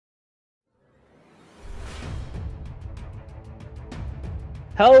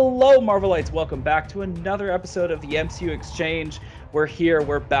Hello, Marvelites. Welcome back to another episode of the MCUExchange. We're here.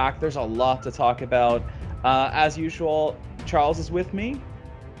 We're back. There's a lot to talk about. As usual, Charles is with me.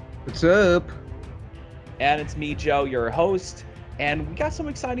 What's up? And it's me, Joe, your host. And we got some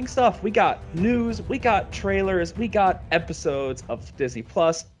exciting stuff. We got news. We got trailers. We got episodes of Disney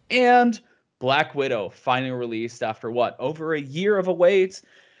Plus. And Black Widow finally released after what? Over a year of a wait.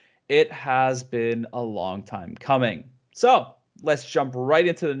 It has been a long time coming. So let's jump right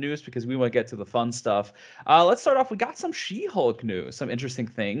into the news because we want to get to the fun stuff. Let's start off. We got some She-Hulk news, some interesting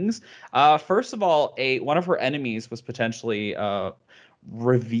things. First of all, one of her enemies was potentially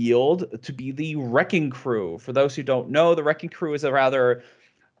revealed to be the Wrecking Crew. For those who don't know, the Wrecking Crew is a rather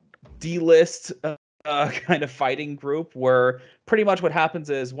D-list kind of fighting group where pretty much what happens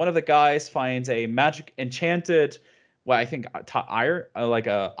is one of the guys finds a magic enchanted I think iron,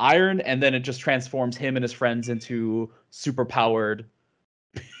 iron, and then it just transforms him and his friends into super-powered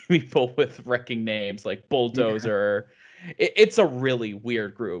people with wrecking names like Bulldozer. Yeah. It's a really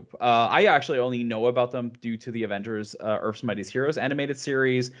weird group. I actually only know about them due to the Avengers Earth's Mightiest Heroes animated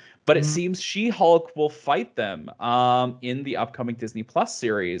series, but it seems She-Hulk will fight them in the upcoming Disney Plus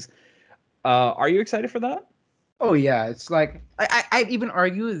series. Are you excited for that? Oh yeah, it's like I'd even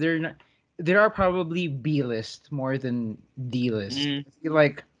argue there are probably B-list more than D-list. I feel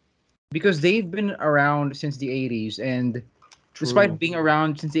like because they've been around since the 80s, and despite being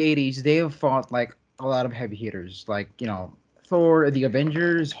around since the 80s, they have fought like a lot of heavy hitters, like Thor, the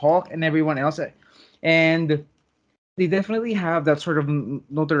Avengers, Hulk, and everyone else, and they definitely have that sort of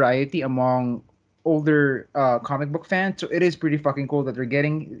notoriety among older comic book fans. So it is pretty fucking cool that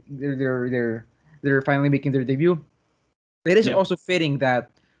they're finally making their debut. It is also fitting that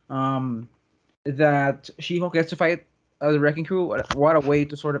that She-Hulk gets to fight the Wrecking Crew. What a way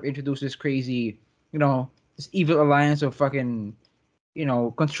to sort of introduce this crazy, this evil alliance of fucking,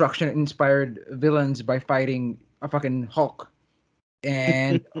 construction-inspired villains by fighting a fucking Hulk.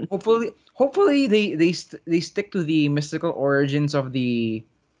 And hopefully they stick to the mystical origins of the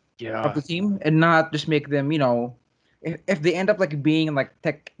team and not just make them, if they end up like being like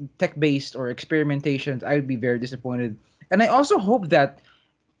tech based or experimentations, I would be very disappointed. And I also hope that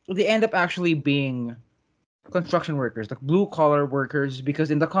they end up actually being construction workers, like blue collar workers, because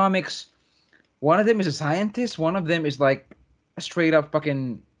in the comics, one of them is a scientist, one of them is like a straight up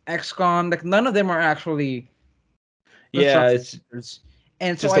fucking ex-con. Like none of them are actually it's workers.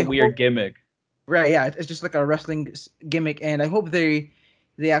 And just a weird gimmick. Right, yeah, it's just like a wrestling gimmick, and I hope they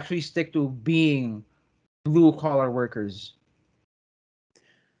actually stick to being blue collar workers.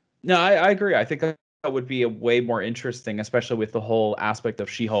 No, I agree. I think that would be a way more interesting, especially with the whole aspect of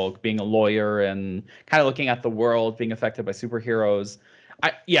She-Hulk being a lawyer and kind of looking at the world being affected by superheroes.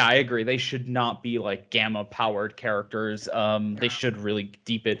 I agree. They should not be like gamma powered characters. They should really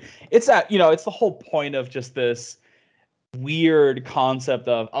deep it. It's it's the whole point of just this weird concept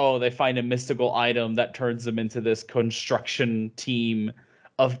of they find a mystical item that turns them into this construction team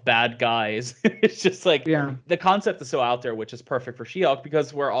of bad guys. It's just like the concept is so out there, which is perfect for She-Hulk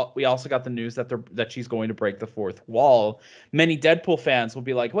because we also got the news that she's going to break the fourth wall. Many Deadpool fans will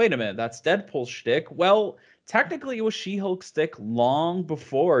be like, wait a minute, that's Deadpool's shtick. Well, technically it was She-Hulk's shtick long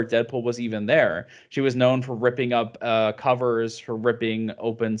before Deadpool was even there. She was known for ripping up covers, for ripping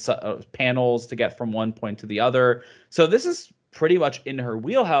open panels to get from one point to the other. So this is pretty much in her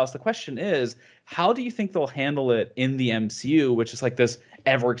wheelhouse. The question is, how do you think they'll handle it in the MCU, which is like this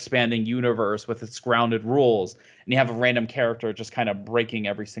ever-expanding universe with its grounded rules, and you have a random character just kind of breaking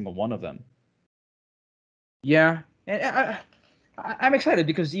every single one of them? Yeah, and I'm excited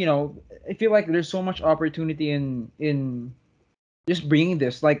because I feel like there's so much opportunity in just bringing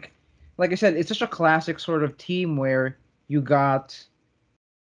this. Like I said, it's such a classic sort of team where you got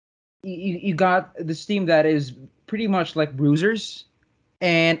this team that is pretty much like bruisers,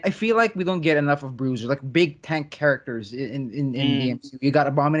 and I feel like we don't get enough of bruisers, like big tank characters in the MCU. You got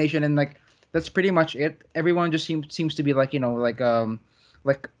Abomination, and like that's pretty much it. Everyone just seems to be like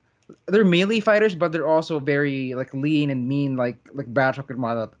like they're melee fighters, but they're also very like lean and mean, like Batroc and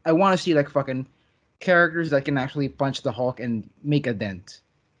Malot. I want to see like fucking characters that can actually punch the Hulk and make a dent.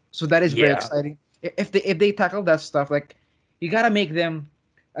 So that is very exciting. If they tackle that stuff, like you gotta make them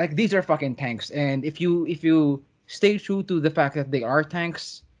like these are fucking tanks, and if you stay true to the fact that they are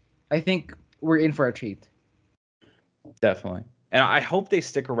tanks, I think we're in for a treat. Definitely. And I hope they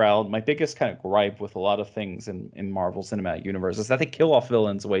stick around. My biggest kind of gripe with a lot of things in Marvel Cinematic Universe is that they kill off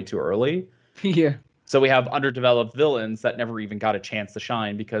villains way too early. Yeah. So we have underdeveloped villains that never even got a chance to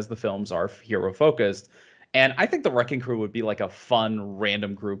shine because the films are hero focused. And I think the Wrecking Crew would be like a fun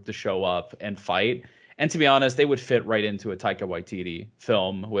random group to show up and fight. And to be honest, they would fit right into a Taika Waititi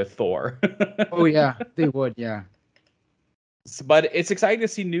film with Thor. Oh yeah, they would. Yeah. But it's exciting to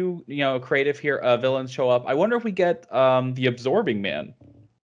see new, creative here villains show up. I wonder if we get the Absorbing Man.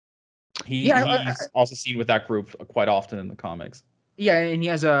 Yeah. He's also seen with that group quite often in the comics. Yeah, and he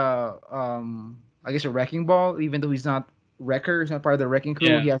has a I guess a wrecking ball. Even though he's not wrecker, he's not part of the wrecking crew.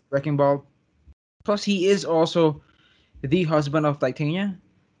 Yeah. He has a wrecking ball. Plus, he is also the husband of Titania.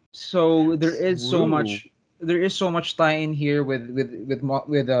 So True. there is so much tie in here with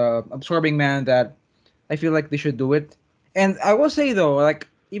Absorbing Man that I feel like they should do it. And I will say though, like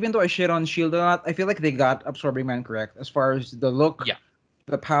even though I shit on Shield a lot, I feel like they got Absorbing Man correct as far as the look, Yeah.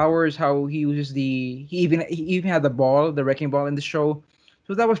 the powers, how he uses he even had the ball, the wrecking ball in the show.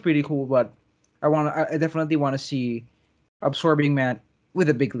 So that was pretty cool. But I definitely want to see Absorbing Man with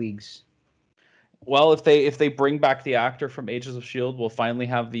the big leagues. Well, if they bring back the actor from Agents of Shield, we'll finally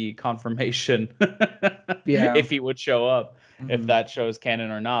have the confirmation Yeah. if he would show up, if Hmm. that show's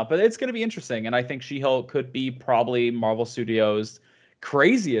canon or not. But it's going to be interesting, and I think She-Hulk could be probably Marvel Studios'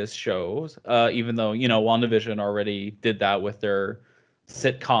 craziest shows. Even though WandaVision already did that with their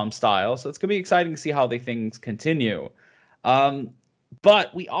sitcom style, so it's going to be exciting to see how they things continue. Um,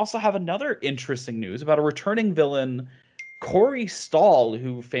 but we also have another interesting news about a returning villain, Corey Stoll,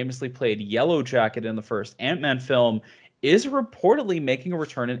 who famously played Yellow Jacket in the first Ant-Man film, is reportedly making a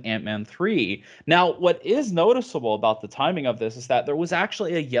return in Ant-Man 3. Now, what is noticeable about the timing of this is that there was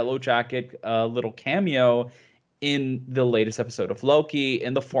actually a Yellow Jacket little cameo in the latest episode of Loki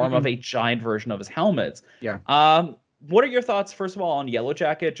in the form of Hmm. a giant version of his helmet. Yeah. What are your thoughts, first of all, on Yellow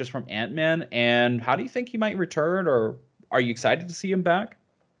Jacket just from Ant-Man, and how do you think he might return, or are you excited to see him back?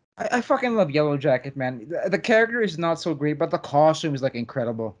 I fucking love Yellow Jacket, man. The character is not so great, but the costume is like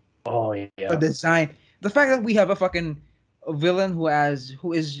incredible. Oh The yeah. design, the fact that we have a fucking villain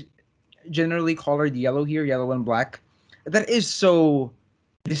who is generally colored yellow here, yellow and black, that is so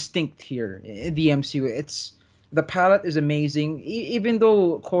distinct here in the MCU. It's the palette is amazing. Even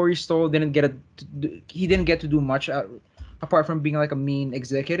though Corey Stoll he didn't get to do much apart from being like a mean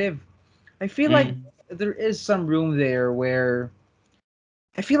executive. I feel like Mm, there is some room there where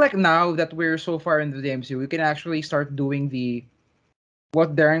I feel like now that we're so far into the MCU, we can actually start doing the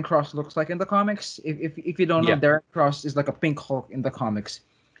what Darren Cross looks like in the comics. If you don't know, yeah. Darren Cross is like a pink Hulk in the comics.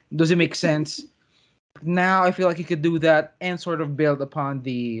 Does it make sense? Now I feel like he could do that and sort of build upon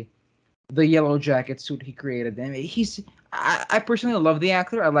the yellow jacket suit he created. And I personally love the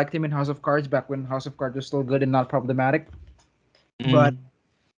actor. I liked him in House of Cards back when House of Cards was still good and not problematic. But Mm.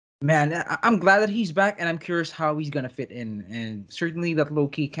 man, I'm glad that he's back, and I'm curious how he's gonna fit in. And certainly that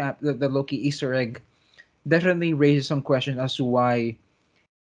the Loki Easter egg definitely raises some questions as to why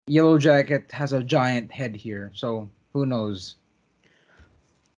Yellow Jacket has a giant head here. So who knows?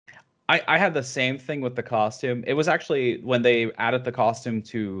 I had the same thing with the costume. It was actually when they added the costume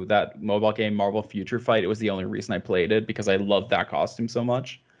to that mobile game Marvel Future Fight, it was the only reason I played it because I loved that costume so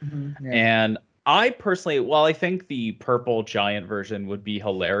much. Yeah. And I personally, while I think the purple giant version would be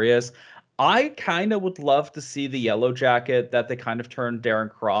hilarious, I kind of would love to see the yellow jacket that they kind of turned Darren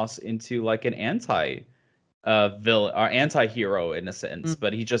Cross into like an villain or anti-hero in a sense, Mm,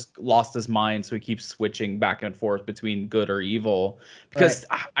 but he just lost his mind, so he keeps switching back and forth between good or evil. right. Because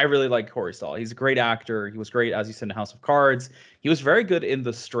I really like Corey Stoll. He's a great actor. He was great, as you said, in House of Cards. He was very good in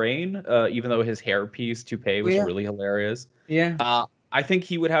The Strain, even though his hairpiece toupee Oh, was yeah. really hilarious. Yeah. I think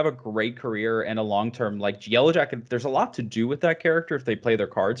he would have a great career and a long term, like Yellow Jacket. There's a lot to do with that character if they play their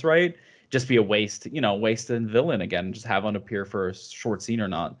cards right. Just be a wasted villain again. Just have him appear for a short scene or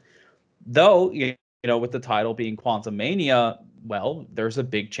not. Though, with the title being Quantum Mania, well, there's a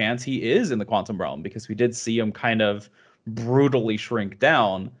big chance he is in the quantum realm because we did see him kind of brutally shrink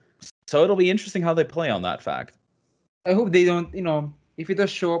down. So it'll be interesting how they play on that fact. I hope they don't. If he does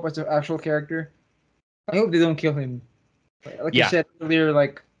show up as an actual character, I hope they don't kill him. Like you Yeah. said earlier,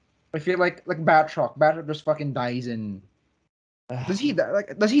 like I feel like Batroc. Batroc just fucking dies and does he die?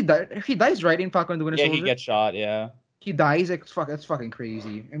 Like does he die? He dies right in Falcon and the Winter Yeah, he Soldier. gets shot. Yeah. He dies. Like fuck. That's fucking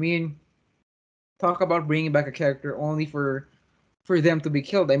crazy. I mean, talk about bringing back a character only for them to be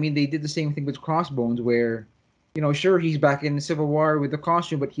killed. I mean, they did the same thing with Crossbones, where sure he's back in Civil War with the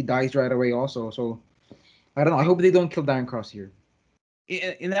costume, but he dies right away also. So I don't know. I hope they don't kill Darren Cross here.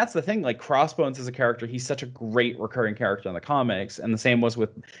 And that's the thing. Like Crossbones as a character, he's such a great recurring character in the comics, and the same was with,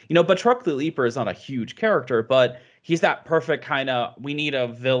 but Truck the Leaper is not a huge character, but he's that perfect kind of. We need a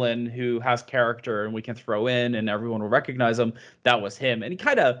villain who has character, and we can throw in, and everyone will recognize him. That was him, and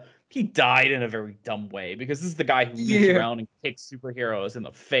he died in a very dumb way because this is the guy who moves Yeah. around and kicks superheroes in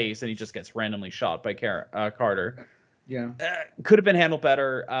the face, and he just gets randomly shot by Carter. Yeah. Could have been handled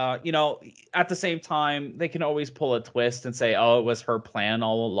better. At the same time, they can always pull a twist and say, "Oh, it was her plan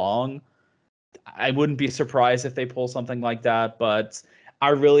all along." I wouldn't be surprised if they pull something like that, but I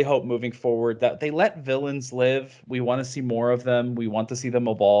really hope moving forward that they let villains live. We want to see more of them. We want to see them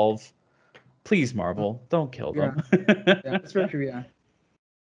evolve. Please, Marvel, don't kill Yeah. them. Yeah. That's very true. Yeah.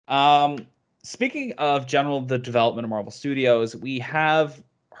 um, Speaking of general the development of Marvel Studios, we have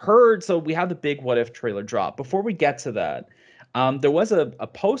heard. So we have the big What If trailer drop. Before we get to that, there was a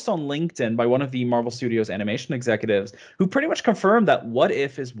post on LinkedIn by one of the Marvel Studios animation executives who pretty much confirmed that What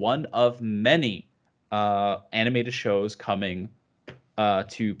If is one of many animated shows coming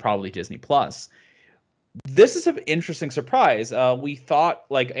to probably Disney Plus. This is an interesting surprise. We thought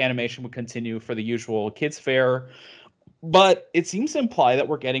like animation would continue for the usual kids fare, but it seems to imply that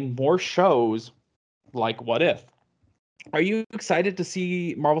we're getting more shows like What If. Are you excited to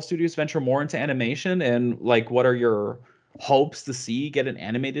see Marvel Studios venture more into animation, and like what are your hopes to see get an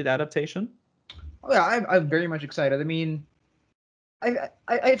animated adaptation? Oh, yeah. I'm very much excited. I mean,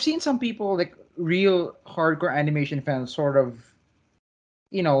 I've seen some people like real hardcore animation fans sort of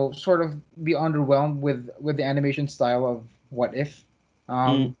be underwhelmed with the animation style of What If.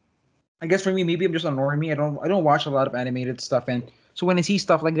 Mm, I guess for me, maybe I'm just a normie. I don't watch a lot of animated stuff, and so when I see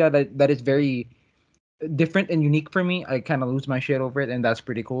stuff like that is very different and unique for me, I kind of lose my shit over it, and that's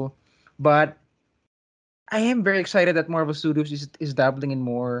pretty cool. But I am very excited that Marvel Studios is dabbling in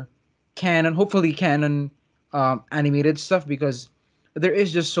more canon, hopefully canon animated stuff because there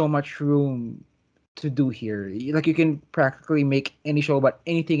is just so much room to do here. Like you can practically make any show about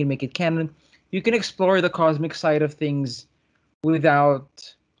anything and make it canon. You can explore the cosmic side of things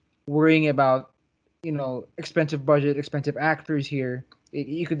without worrying about expensive budget, expensive actors here.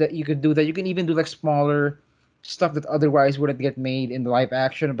 You could do that. You can even do like smaller stuff that otherwise wouldn't get made in the live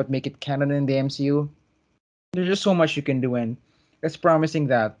action, but make it canon in the MCU. There's just so much you can do, and it's promising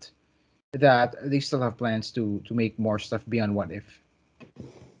that they still have plans to make more stuff beyond What If.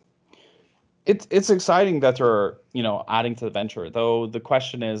 it's exciting that they're adding to the venture. Though the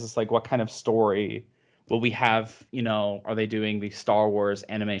question is, it's like what kind of story will we have? Are they doing the Star Wars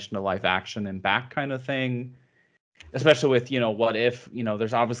animation to live action and back kind of thing? Especially with What If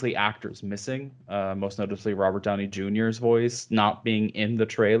there's obviously actors missing, most notably Robert Downey Jr.'s voice not being in the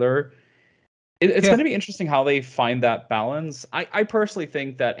trailer. It's Yeah, going to be interesting how they find that balance. I personally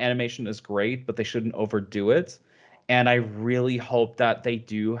think that animation is great, but they shouldn't overdo it. And I really hope that they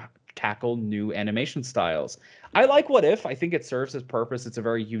do tackle new animation styles. I like What If. I think it serves its purpose. It's a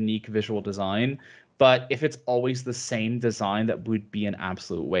very unique visual design. But if it's always the same design, that would be an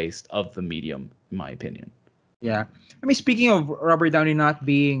absolute waste of the medium, in my opinion. yeah. I mean, speaking of Robert Downey not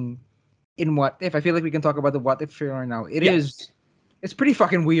being in What If, I feel like we can talk about the What If trailer now. Yes. It's pretty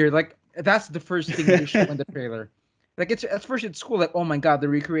fucking weird. Like that's the first thing they show in the trailer. Like it's at first it's cool. Like oh my god, they're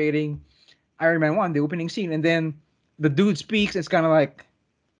recreating Iron Man 1, the opening scene, and then the dude speaks. It's kind of like,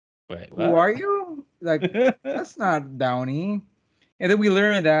 Wait, who what? are you? Like that's not Downey. And then we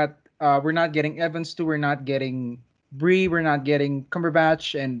learn that we're not getting Evans too. We're not getting Brie. We're not getting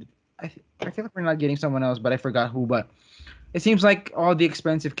Cumberbatch, and I feel like we're not getting someone else, but I forgot who. But it seems like all the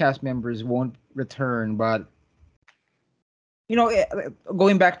expensive cast members won't return. But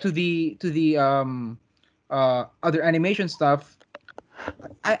going back to the other animation stuff,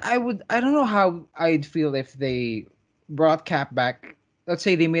 I don't know how I'd feel if they brought Cap back. Let's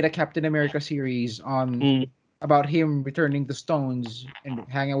say they made a Captain America series on Mm, about him returning the stones and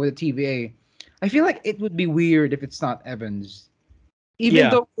hanging out with the TVA. I feel like it would be weird if it's not Evans. Even yeah.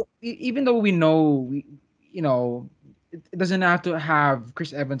 though even though we know you know it doesn't have to have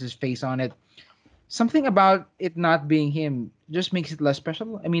Chris Evans' face on it. Something about it not being him just makes it less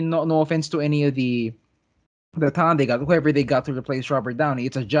special. I mean, no offense to any of the talent they got, whoever they got to replace Robert Downey.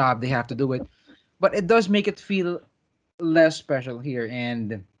 It's a job, they have to do it. But it does make it feel less special here,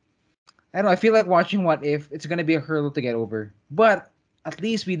 and I don't know. I feel like watching What If it's gonna be a hurdle to get over, but at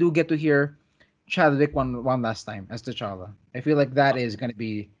least we do get to hear Chadwick one last time as T'Challa. I feel like that is gonna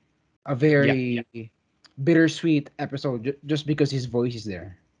be a Yeah. very bittersweet episode just because his voice is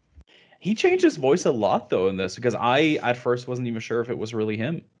there. He changed his voice a lot though in this, because I at first wasn't even sure if it was really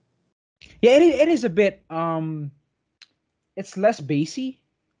him. Yeah, it is a bit it's less bassy.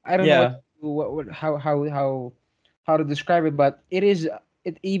 I don't know Yeah. what how to describe it, but it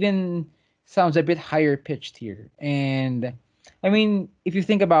even sounds a bit higher pitched here. And I mean, if you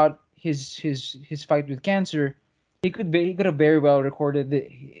think about his fight with cancer, he could have very well recorded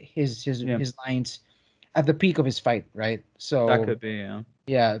Yeah. his lines at the peak of his fight, right? That So could be, yeah.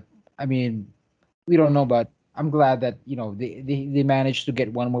 yeah, I mean, we don't know, but I'm glad that they managed to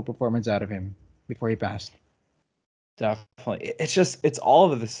get one more performance out of him before he passed. Definitely. It's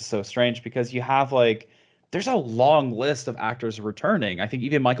all of this is so strange because you have like there's a long list of actors returning. I think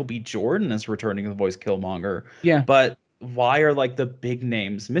even Michael B. Jordan is returning to voice Killmonger. Yeah, But why are like the big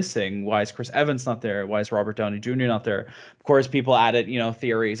names missing? Why is Chris Evans not there? Why is Robert Downey Jr. not there? Of course, people added,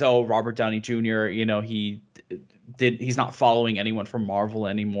 theories. Oh, Robert Downey Jr., he's not following anyone from Marvel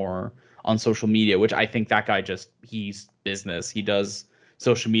anymore on social media, which I think that guy he's business. He does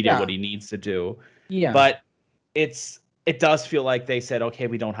social media yeah, what he needs to do. yeah, But it does feel like they said, okay,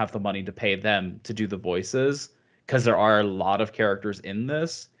 we don't have the money to pay them to do the voices because there are a lot of characters in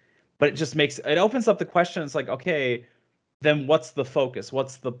this. But it opens up the question. It's like, okay, then what's the focus?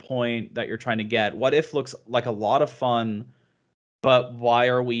 What's the point that you're trying to get? What if looks like a lot of fun, but why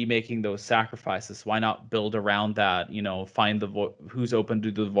are we making those sacrifices? Why not build around that? Find who's open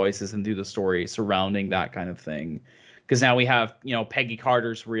to do the voices and do the story surrounding that kind of thing. Because now we have, Peggy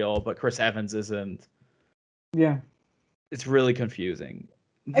Carter's real, but Chris Evans isn't. yeah. It's really confusing.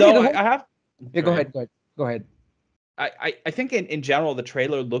 I mean, Though the I whole. have Yeah, go sorry. ahead. Go ahead. Go ahead. I think in general the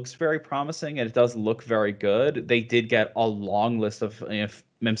trailer looks very promising and it does look very good. They did get a long list of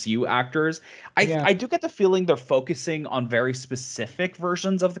MCU actors. Yeah, I do get the feeling they're focusing on very specific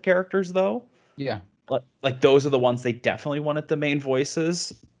versions of the characters though. yeah. Like those are the ones they definitely wanted the main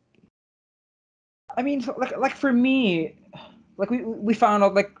voices. I mean, like for me, like we found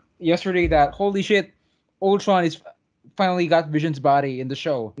out like yesterday that holy shit, Ultron is finally got Vision's body in the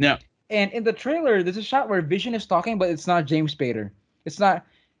show. No. And in the trailer, there's a shot where Vision is talking, but it's not James Spader. It's not,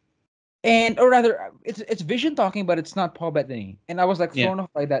 and or rather, it's Vision talking, but it's not Paul Bettany. And I was like Yeah. thrown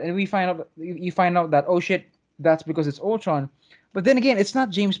off by that. And we find out you find out that oh shit, that's because it's Ultron. But then again, it's not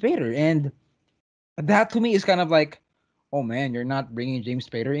James Spader, and that to me is kind of like, oh man, you're not bringing James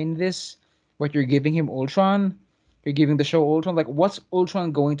Spader in this, but you're giving him Ultron. You're giving the show Ultron. Like, what's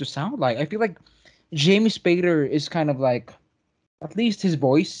Ultron going to sound like? I feel like James Spader is kind of like, at least his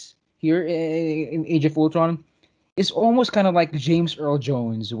voice here in Age of Ultron is almost kind of like James Earl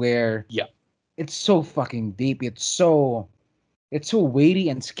Jones, where Yeah. it's so fucking deep. It's so weighty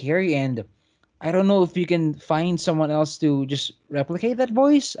and scary, and I don't know if you can find someone else to just replicate that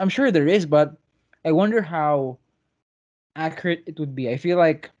voice. I'm sure there is, but I wonder how accurate it would be. I feel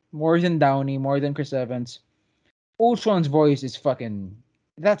like more than Downey, more than Chris Evans, Ultron's voice is fucking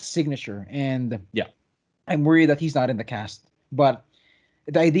that's signature, and Yeah. I'm worried that he's not in the cast. But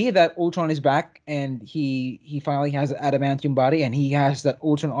the idea that Ultron is back and he finally has an adamantium body and he has that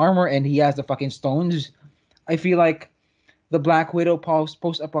Ultron armor and he has the fucking stones, I feel like the Black Widow post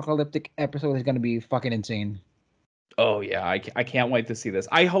apocalyptic episode is gonna be fucking insane. Oh yeah, I can't wait to see this.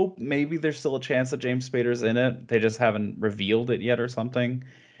 I hope maybe there's still a chance that James Spader's in it. They just haven't revealed it yet or something.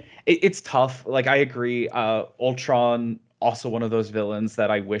 It's tough. Like I agree. Ultron also one of those villains that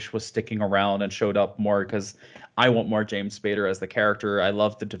I wish was sticking around and showed up more because I want more James Spader as the character. I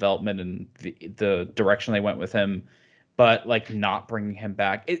love the development and the direction they went with him, but like not bringing him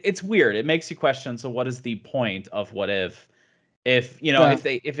back, it's weird. It makes you question. So what is the point of what if Yeah,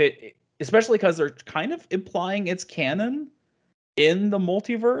 if it especially because they're kind of implying it's canon in the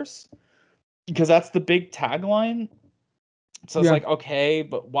multiverse because that's the big tagline. So it's yeah. like, okay,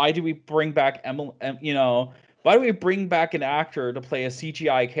 but why do we bring back Emily? Why do we bring back an actor to play a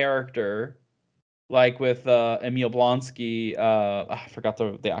CGI character like with Emil Blonsky? I forgot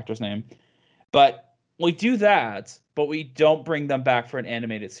the actor's name, but we do that, but we don't bring them back for an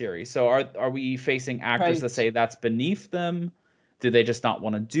animated series. So are we facing actors that Right. say that's beneath them? Do they just not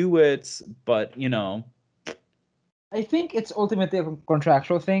want to do it? But I think it's ultimately a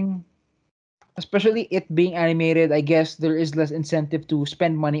contractual thing, especially it being animated. I guess there is less incentive to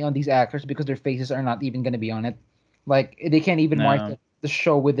spend money on these actors because their faces are not even gonna be on it. Like they can't even no, market the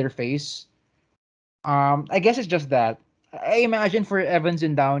show with their face. I guess it's just that. I imagine for Evans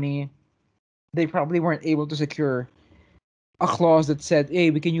and Downey, they probably weren't able to secure a clause that said, "Hey,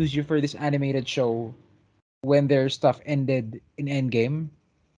 we can use you for this animated show when their stuff ended in Endgame."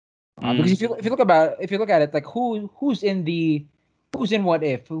 Because mm, if you look at it, like who's in What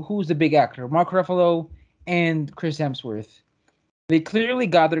If? Who's the big actor? Mark Ruffalo and Chris Hemsworth. They clearly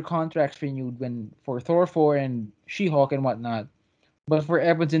got their contracts renewed when for Thor 4 and She-Hulk and whatnot. But for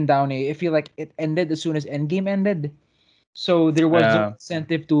Evans and Downey, I feel like it ended as soon as Endgame ended. So there was no uh,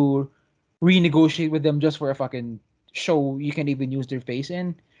 incentive to renegotiate with them just for a fucking show you can even use their face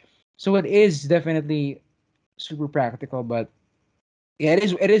in. So it is definitely super practical, but yeah,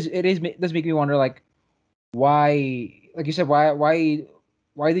 it does make me wonder like why, like you said, why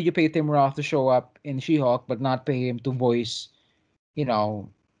did you pay Tim Roth to show up in She-Hulk but not pay him to voice, you know,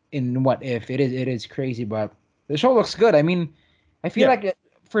 in What If? It is crazy, but the show looks good. I mean, I feel yeah, like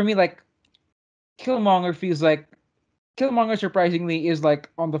for me like Killmonger feels like Killmonger surprisingly is like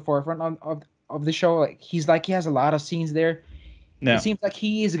on the forefront of the show. Like he has a lot of scenes there. It Yeah. seems like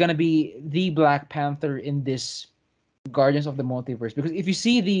he is gonna be the Black Panther in this Guardians of the Multiverse, because if you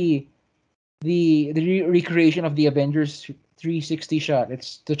see the recreation of the Avengers 360 shot,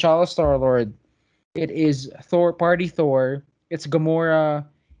 it's T'Challa, Star Lord, it is Thor, Party Thor, it's Gamora,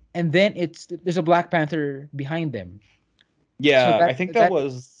 and then it's there's a Black Panther behind them. So Yeah, I think that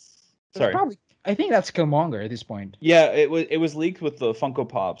was that's sorry. probably, I think that's Killmonger at this point. Yeah, it was leaked with the Funko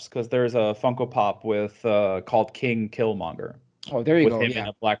Pops because there's a Funko Pop with called King Killmonger Oh, there you with go. him in Yeah,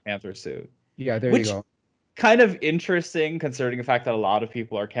 a Black Panther suit, yeah, there you which go. kind of interesting considering the fact that a lot of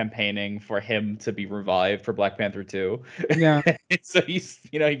people are campaigning for him to be revived for Black Panther 2. Yeah, So he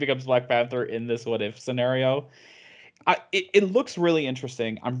becomes Black Panther in this what if scenario. It looks really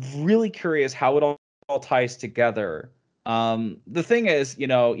interesting. I'm really curious how it all ties together. The thing is,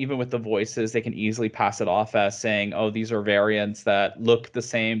 even with the voices, they can easily pass it off as saying, oh, these are variants that look the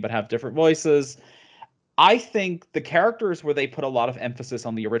same but have different voices. I think the characters where they put a lot of emphasis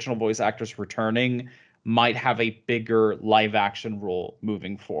on the original voice actors returning might have a bigger live action role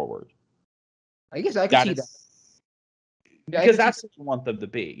moving forward. I guess I could That see that. is Yeah, I because could see. that's what you want them to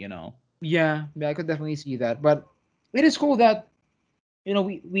be. Yeah, I could definitely see that. But it is cool that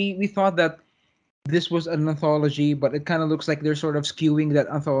we thought that this was an anthology, but it kind of looks like they're sort of skewing that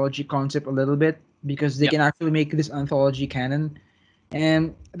anthology concept a little bit because they Yep. can actually make this anthology canon,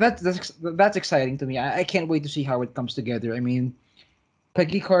 and that's exciting to me. I can't wait to see how it comes together. I mean,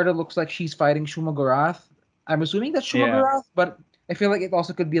 Peggy Carter looks like she's fighting Shuma Gorath. I'm assuming that's Shuma Yeah. Gorath, but I feel like it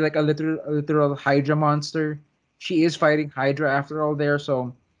also could be like a literal Hydra monster. She is fighting Hydra after all there,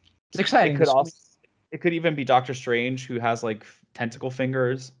 so it's It exciting. could also it could even be Doctor Strange who has like tentacle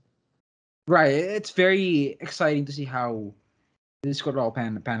fingers. Right, it's very exciting to see how this could all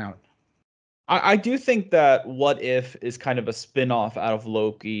pan out. I do think that What If is kind of a spin-off out of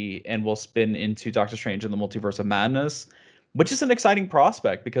Loki and will spin into Doctor Strange in the Multiverse of Madness, which is an exciting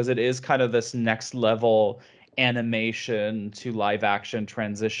prospect because it is kind of this next level animation to live action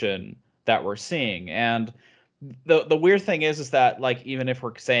transition that we're seeing. And the weird thing is that like even if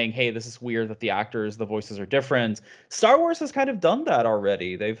we're saying, hey, this is weird that the voices are different, Star Wars has kind of done that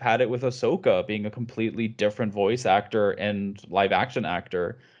already. They've had it with Ahsoka being a completely different voice actor and live action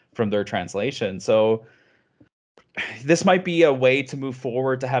actor from their translation. So this might be a way to move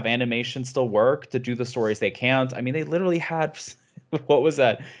forward to have animation still work to do the stories they can't. I mean, they literally had what was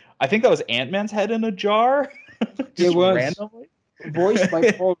that? I think that was Ant-Man's head in a jar, It just was randomly. voiced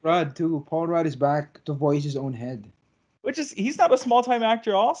by Paul Rudd too. Paul Rudd is back to voice his own head. Which is he's not a small time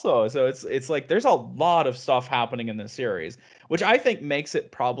actor also. So it's like there's a lot of stuff happening in this series, which I think makes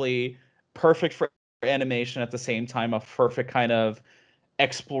it probably perfect for animation at the same time a perfect kind of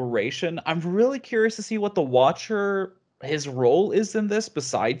exploration. I'm really curious to see what the Watcher his role is in this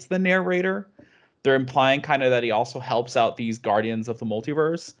besides the narrator. They're implying kind of that he also helps out these guardians of the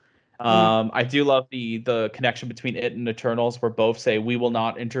multiverse. Mm. I do love the connection between it and Eternals, where both say we will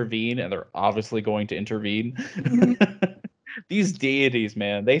not intervene, and they're obviously going to intervene. These deities,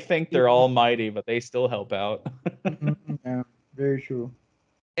 man, they think they're almighty, but they still help out. Yeah, very true.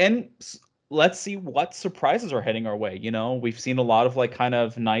 And let's see what surprises are heading our way. We've seen a lot of like kind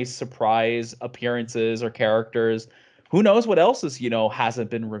of nice surprise appearances or characters. Who knows what else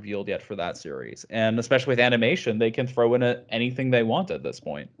hasn't been revealed yet for that series. And especially with animation, they can throw in anything they want at this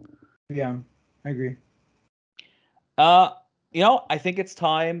point. Yeah, I agree. Uh, I think it's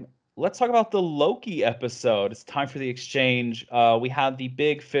time. Let's talk about the Loki episode. It's time for the exchange. We had the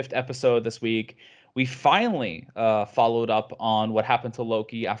big fifth episode this week. We finally followed up on what happened to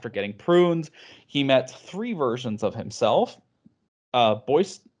Loki after getting pruned. He met three versions of himself. I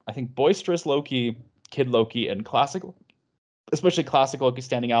think boisterous Loki, Kid Loki, and classic, especially classic Loki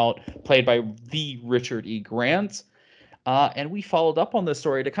standing out, played by the Richard E. Grant. And we followed up on this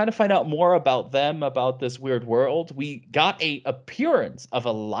story to kind of find out more about them, about this weird world. We got a appearance of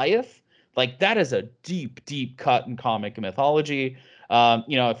Eliath. Like that is a deep, deep cut in comic mythology.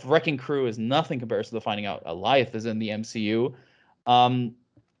 If Wrecking Crew is nothing compared to the finding out Eliath is in the MCU. Um,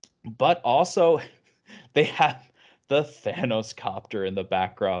 but also they have the Thanos copter in the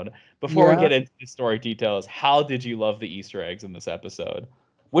background. Before we Yeah. get into the story details, how did you love the Easter eggs in this episode?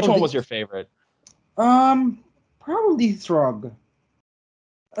 Which Oh, one was your favorite? um, probably Throg.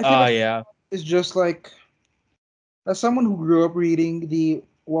 I feel Oh like yeah. it's just like, as someone who grew up reading the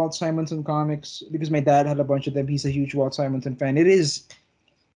Walt Simonson comics, because my dad had a bunch of them. He's a huge Walt Simonson fan. It is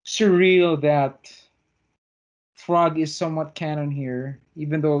surreal that Frog is somewhat canon here,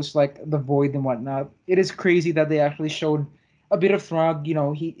 even though it's like the Void and whatnot. It is crazy that they actually showed a bit of Frog.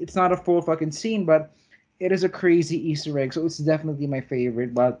 He it's not a full fucking scene, but it is a crazy Easter egg, so it's definitely my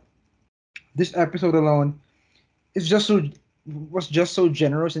favorite. But this episode alone is just so was just so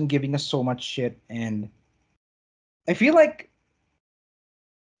generous in giving us so much shit, and I feel like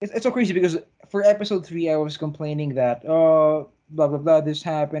it's so crazy because for episode 3 I was complaining that blah blah blah this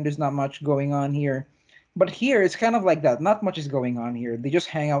happened, there's not much going on here, but here it's kind of like that. Not much is going on here. They just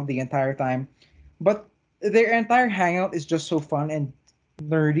hang out the entire time, but their entire hangout is just so fun and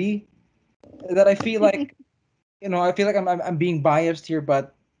nerdy that I feel like I feel like I'm being biased here,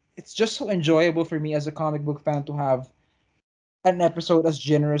 but it's just so enjoyable for me as a comic book fan to have an episode as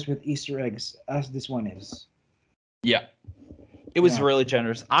generous with Easter eggs as this one is. Yeah. It was Yeah. really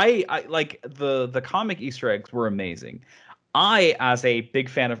generous. I like the comic Easter eggs were amazing. I, as a big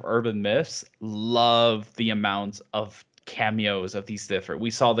fan of urban myths, love the amount of cameos of these different.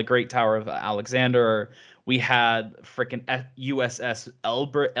 We saw the Great Tower of Alexander. We had freaking USS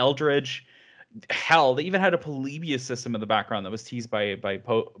Eldridge. Hell, they even had a Polybius system in the background that was teased by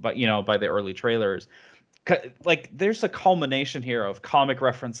the early trailers. Like there's a culmination here of comic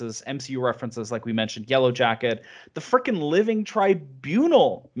references, MCU references, like we mentioned, Yellow Jacket. The freaking Living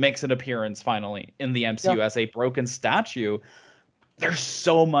Tribunal makes an appearance finally in the Yeah. MCU as a broken statue. There's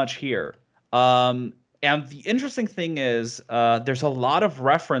so much here. And the interesting thing is, there's a lot of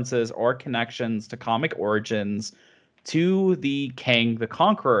references or connections to comic origins to the Kang the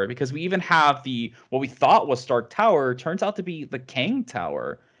Conqueror, because we even have the what we thought was Stark Tower turns out to be the Kang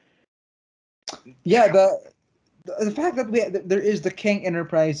Tower. Yeah, the fact that there is the King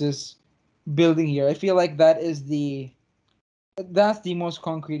Enterprises building here, I feel like that's the most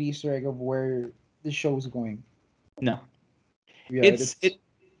concrete Easter egg of where the show is going. No, Yeah, it's it's it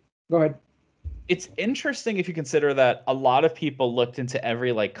go ahead. it's interesting if you consider that a lot of people looked into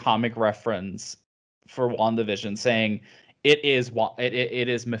every like comic reference for WandaVision saying it is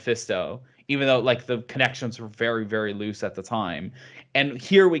Mephisto, even though like the connections were very, very loose at the time. And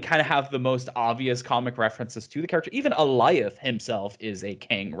here we kind of have the most obvious comic references to the character. Even Eliath himself is a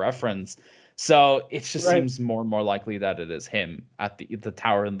Kang reference. So it just Right. seems more and more likely that it is him at the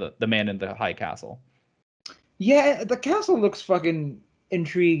tower and the man in the high castle. Yeah, the castle looks fucking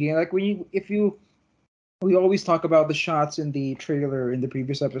intriguing. Like when you if you we always talk about the shots in the trailer in the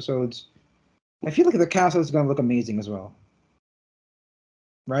previous episodes. I feel like the castle is gonna look amazing as well,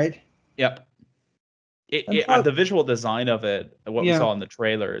 right? Yep. And plus, The visual design of it, what we yeah, saw in the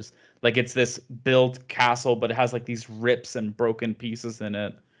trailers, like it's this built castle, but it has like these rips and broken pieces in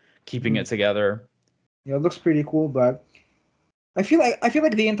it, keeping mhm. it together. Yeah, it looks pretty cool. But I feel like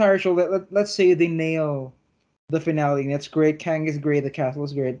the entire show. Let's say they nail the finale, and it's great. Kang is great. The castle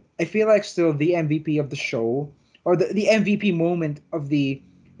is great. I feel like still the MVP of the show, or the MVP moment of the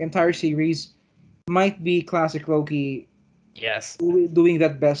entire series, might be classic Loki Yes. doing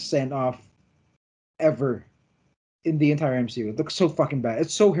that best send off ever in the entire MCU. It looks so fucking bad.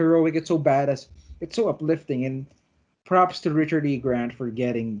 It's so heroic. It's so badass. It's so uplifting. And props to Richard E. Grant for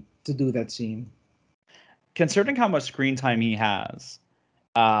getting to do that scene. Considering how much screen time he has,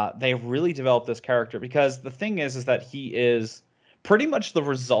 they really developed this character because the thing is that he is pretty much the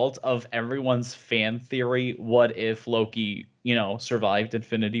result of everyone's fan theory. What if Loki, survived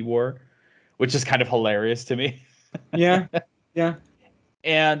Infinity War, which is kind of hilarious to me. Yeah, yeah,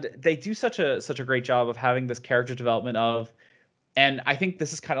 And they do such a great job of having this character development of, and I think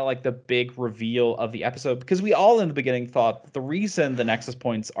this is kind of like the big reveal of the episode, because we all in the beginning thought that the reason the Nexus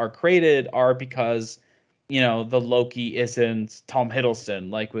points are created are because the Loki isn't Tom Hiddleston,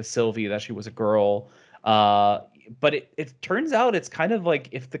 like with Sylvie, that she was a girl. But it turns out it's kind of like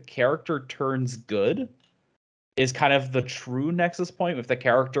if the character turns good is kind of the true Nexus point. If the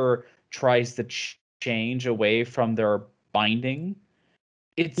character tries to change away from their binding,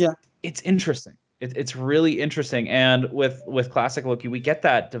 it's yeah, it's interesting. It's really interesting, and with classic Loki, we get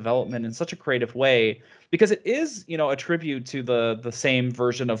that development in such a creative way because it is a tribute to the same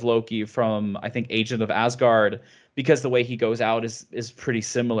version of Loki from I think Agent of Asgard, because the way he goes out is pretty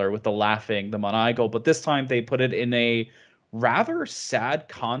similar with the laughing, the Monocle, but this time they put it in a rather sad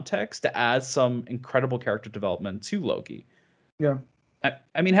context to add some incredible character development to Loki. yeah.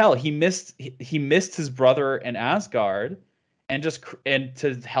 I mean, hell, he missed his brother in Asgard, and and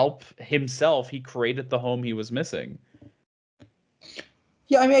to help himself, he created the home he was missing.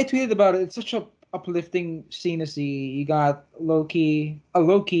 Yeah, I mean, I tweeted about it. It's such a uplifting scene to see. You got Loki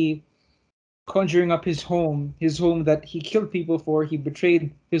conjuring up his home that he killed people for, he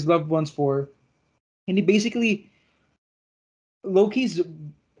betrayed his loved ones for, and he basically Loki's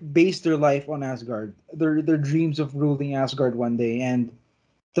based their life on Asgard, their dreams of ruling Asgard one day, and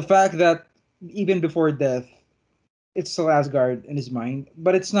the fact that even before death, it's still Asgard in his mind,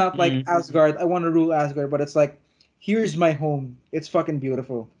 but it's not like Mm. Asgard. I want to rule Asgard, but it's like, here's my home. It's fucking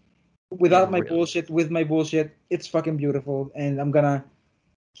beautiful. It Without my really. bullshit, with my bullshit, it's fucking beautiful. And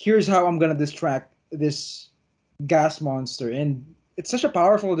here's how I'm gonna distract this gas monster. And it's such a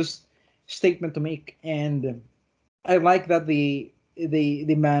powerful just statement to make. And I like that they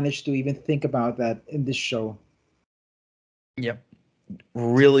managed to even think about that in this show. Yep.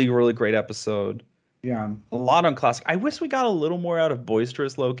 Really, really great episode. Yeah. A lot on classic. I wish we got a little more out of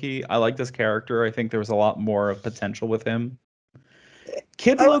boisterous Loki. I like this character. I think there was a lot more of potential with him.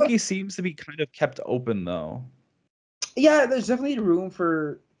 Kid I, Loki seems to be kind of kept open though. yeah, there's definitely room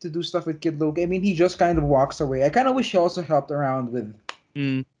for to do stuff with Kid Loki. I mean, he just kind of walks away. I kind of wish he also helped around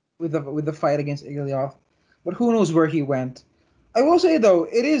Mm. with the fight against Ilioth, but who knows where he went. I will say though,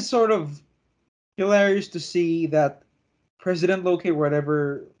 it is sort of hilarious to see that President Loki,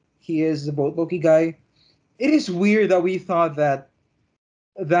 whatever he is, the boat Loki guy. It is weird that we thought that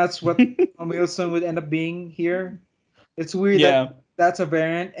that's what Wilson would end up being here. It's weird that Yeah, that's a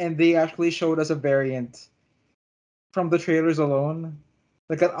variant, and they actually showed us a variant from the trailers alone,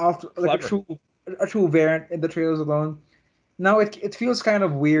 like like clever. a true variant in the trailers alone. Now it feels kind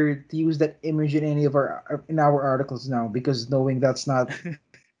of weird to use that image in any of our in our articles now because knowing that's not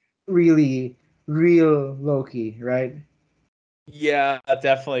really real Loki, right? Yeah,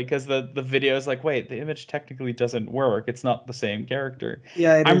 definitely. Because the video is like, wait, the image technically doesn't work. It's not the same character.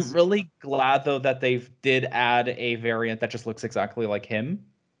 Yeah, it I'm is. really glad though that they did add a variant that just looks exactly like him,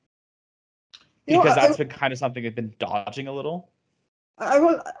 You know, because that's been kind of something they've been dodging a little. I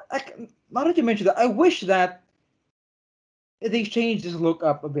will. Now that you mention that, I wish that they changed his look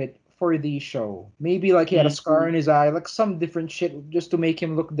up a bit for the show. Maybe like he had a Mm. scar in his eye, like some different shit, just to make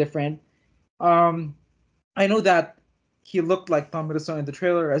him look different. Um, I know that he looked like Tom Hiddleston in the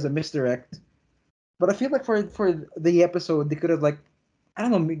trailer as a misdirect, but I feel like for the episode they could have like I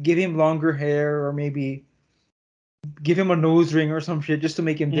don't know, give him longer hair or maybe give him a nose ring or some shit just to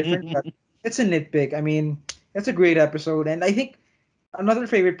make him different. But it's a nitpick. I mean, it's a great episode, and I think another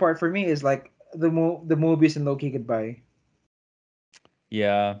favorite part for me is like the Mobius and Loki goodbye.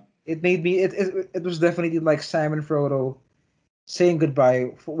 Yeah. It made me it was definitely like Sam and Frodo saying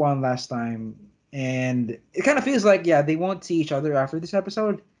goodbye for one last time, and it kind of feels like yeah they won't see each other after this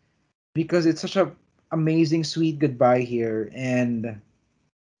episode because it's such a amazing sweet goodbye here, and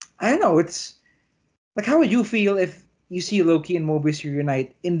I don't know it's like how would you feel if you see Loki and Mobius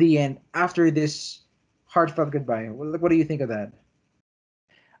reunite in the end after this heartfelt goodbye? What do you think of that?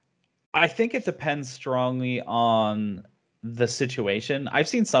 I think it depends strongly on the situation. I've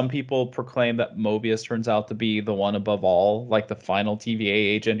seen some people proclaim that Mobius turns out to be the one above all, like the final TVA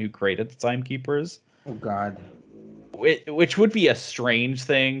agent who created the Timekeepers, Oh God. which would be a strange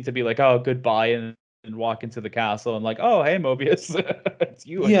thing to be like, oh, goodbye, and walk into the castle and like, oh, hey, Mobius, it's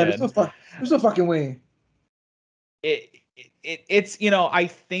you Yeah, again. there's no fucking way. It's I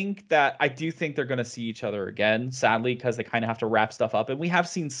think that I do think they're going to see each other again, sadly, because they kind of have to wrap stuff up, and we have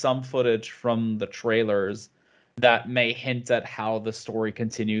seen some footage from the trailers that may hint at how the story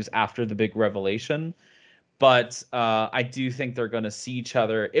continues after the big revelation. But I do think they're going to see each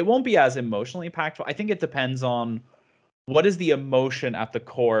other. It won't be as emotionally impactful. I think it depends on what is the emotion at the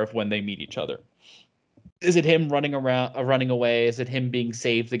core of when they meet each other. Is it him running around, running away? Is it him being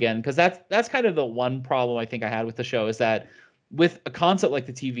saved again? Because that's kind of the one problem I think I had with the show is that with a concept like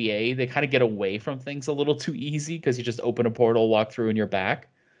the TVA, they kind of get away from things a little too easy because you just open a portal, walk through, and you're back.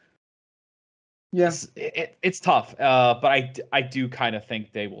 Yeah. It's tough, but I do kind of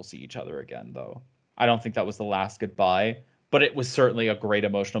think they will see each other again, though. I don't think that was the last goodbye, but it was certainly a great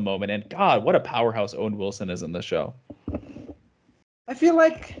emotional moment. And God, what a powerhouse Owen Wilson is in the show. I feel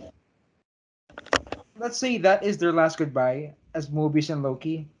like let's say that is their last goodbye as Mobius and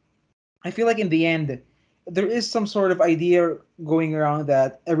Loki. I feel like in the end, there is some sort of idea going around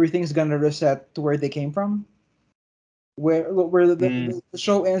that everything's gonna reset to where they came from. Where Mm. the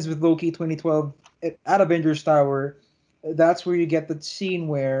show ends with Loki 2012 at Avengers Tower. That's where you get the scene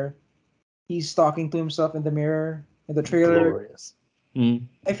where he's talking to himself in the mirror in the trailer. Glorious. Mm.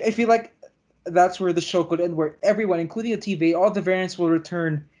 I feel like that's where the show could end, where everyone, including the TV, all the variants will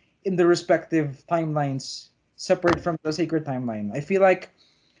return in the respective timelines, separate from the sacred timeline. I feel like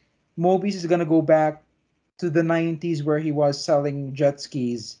Mobius is gonna go back to the 90s where he was selling jet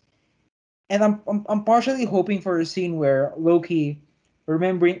skis. And I'm partially hoping for a scene where Loki,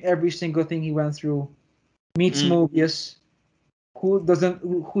 remembering every single thing he went through, meets Mm. Mobius, who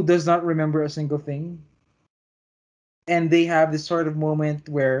does not remember a single thing, and they have this sort of moment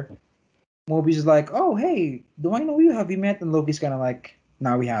where Mobius is like, "Oh hey, do I know you? Have you met?" And Loki's kind of like,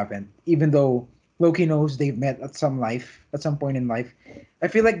 "No, we haven't," even though Loki knows they've met at some point in life. I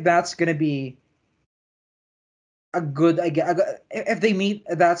feel like that's gonna be a good. If they meet,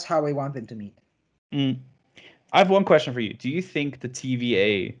 that's how I want them to meet. Mm. I have one question for you. Do you think the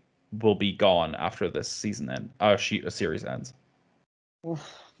TVA will be gone after this season end? Series ends. Oof.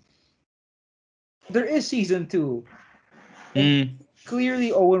 There is season two, and Mm,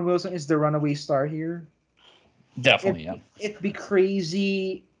 clearly Owen Wilson is the runaway star here. definitely, yeah. It'd be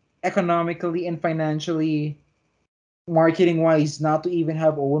crazy economically and financially, marketing wise, not to even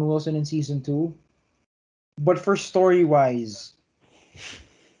have Owen Wilson in season two. But for story wise,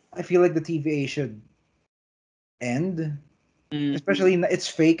 I feel like the TVA should end. Mm, Especially it's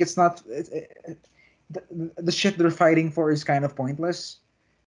fake. It's not. The shit they're fighting for is kind of pointless.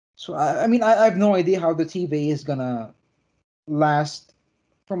 So I mean, I have no idea how the TVA is gonna last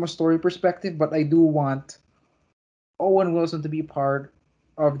from a story perspective, but I do want Owen Wilson to be part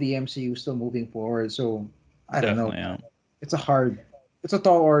of the MCU still moving forward. So I don't know. definitely, yeah. It's a hard, it's a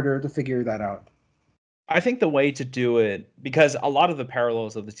tall order to figure that out. I think the way to do it, because a lot of the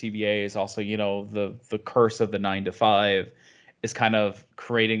parallels of the TVA is also, the curse of the 9 to 5 is kind of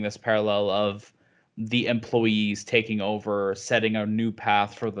creating this parallel of the employees taking over, setting a new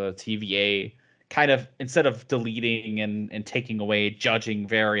path for the TVA, kind of instead of deleting and taking away, judging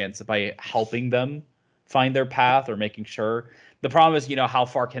variants by helping them find their path or making sure. The problem is, how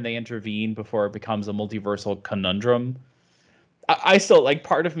far can they intervene before it becomes a multiversal conundrum? I still like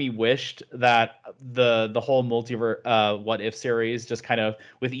part of me wished that the whole multiverse what if series just kind of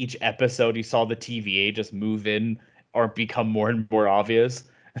with each episode you saw the TVA just move in or become more and more obvious.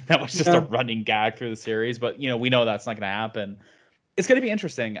 That was just a Yeah, running gag through the series, but we know that's not going to happen. It's going to be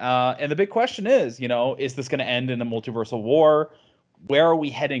interesting. And the big question is this going to end in a multiversal war? Where are we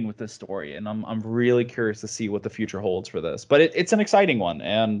heading with this story? And I'm really curious to see what the future holds for this. But it's an exciting one,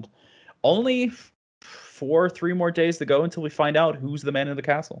 and only 3 more days to go until we find out who's the man in the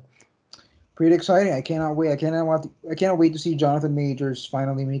castle. pretty exciting. I cannot wait. I cannot wait to see Jonathan Majors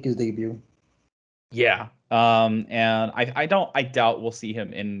finally make his debut. Yeah. And I doubt we'll see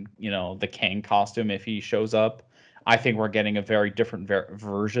him in, the Kang costume if he shows up. I think we're getting a very different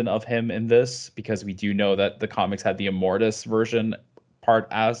version of him in this because we do know that the comics had the Immortus version part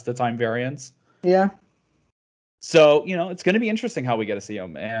as the time variance. Yeah, So, it's going to be interesting how we get to see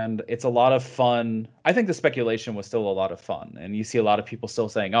him. And it's a lot of fun. I think the speculation was still a lot of fun. And you see a lot of people still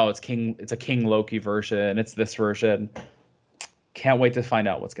saying, oh, it's a King Loki version, it's this version. Can't wait to find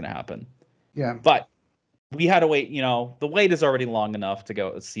out what's going to happen. yeah. But we had to wait, the wait is already long enough to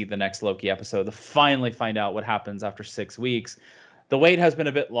go see the next Loki episode to finally find out what happens after 6 weeks. The wait has been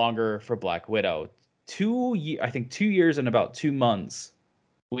a bit longer for Black Widow. I think 2 years and about 2 months.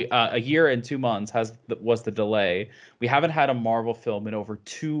 A year and 2 months was the delay. We haven't had a Marvel film in over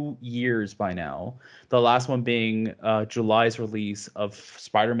 2 years by now. The last one being July's release of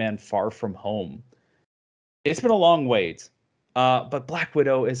Spider-Man: Far From Home. It's been a long wait, but Black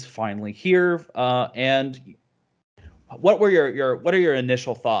Widow is finally here. And what are your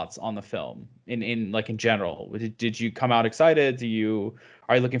initial thoughts on the film in general? Did you come out excited? Are you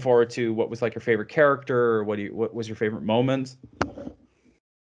looking forward to what was like your favorite character? What was your favorite moment?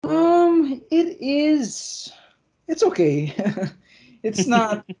 It is. It's okay. it's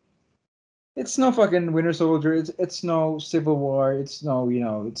not. It's no fucking Winter Soldier. It's no Civil War. It's no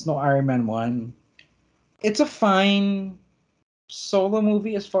It's no Iron Man 1. It's a fine solo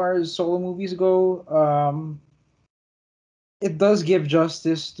movie as far as solo movies go. It does give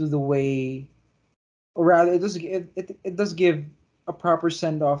justice to the way, or rather, it does give a proper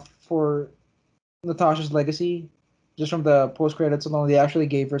send off for Natasha's legacy. Just from the post credits alone, they actually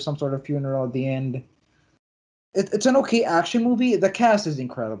gave her some sort of funeral at the end. It's an okay action movie. The cast is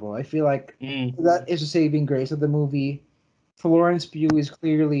incredible. I feel like Mm, that is a saving grace of the movie. Florence Pugh is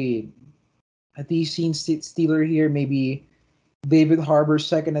clearly a decent stealer here. Maybe David Harbour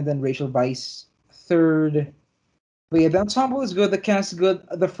second, and then Rachel Weisz third. But yeah, the ensemble is good. The cast is good.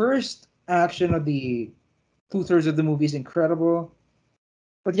 The first action of the 2/3 of the movie is incredible.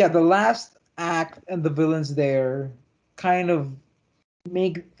 But yeah, the last act and the villains there kind of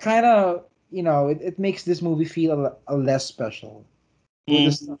it makes this movie feel a less special with the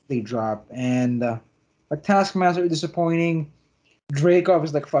mm, stuff they drop. And like Taskmaster is disappointing. Dreykov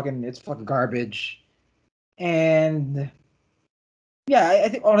is like fucking garbage. And yeah, I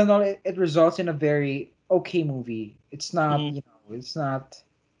think all in all, it results in a very okay movie. It's not, mm. it's not,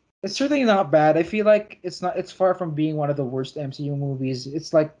 it's certainly not bad. I feel like it's far from being one of the worst MCU movies.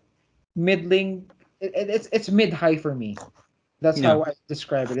 It's like middling. It's mid high for me. That's Yeah. how I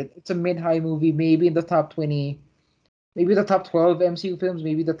describe it. It's a mid high movie, maybe in the top 20. maybe the top 12 MCU films,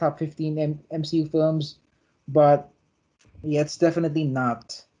 maybe the top 15 MCU films, but yeah, it's definitely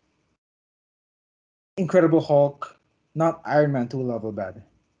not Incredible Hulk, not Iron Man 2 level bad.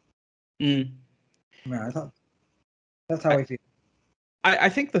 Mm. Yeah, I thought that's how I feel. I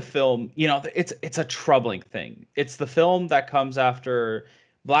think the film, it's a troubling thing. It's the film that comes after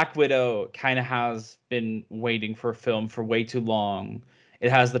Black Widow kind of has been waiting for a film for way too long.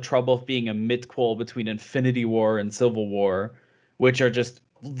 It has the trouble of being a midquel between Infinity War and Civil War, which are just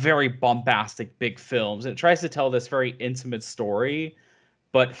very bombastic big films. And it tries to tell this very intimate story,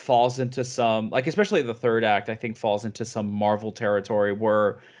 but falls into some, like especially the third act, I think falls into some Marvel territory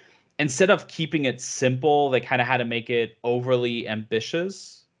where instead of keeping it simple, they kind of had to make it overly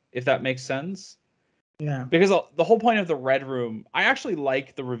ambitious, if that makes sense. Yeah. Because the whole point of the Red Room, I actually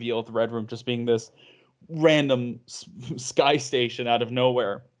like the reveal of the Red Room just being this random sky station out of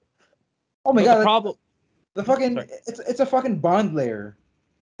nowhere. Oh my But the god, problem, the fucking sorry, it's a fucking Bond layer.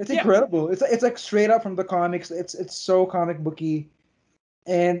 It's yeah, incredible. It's like straight up from the comics. It's so comic booky,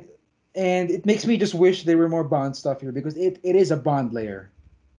 and it makes me just wish there were more Bond stuff here because it is a Bond layer.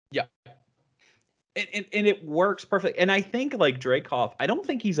 yeah, and it works perfect. And I think like Dreykov, I don't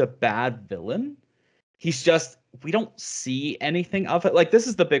think he's a bad villain. He's just we don't see anything of it. Like this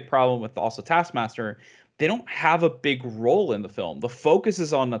is the big problem with also Taskmaster. They don't have a big role in the film. The focus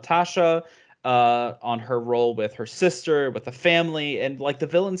is on Natasha, on her role with her sister, with the family, and like the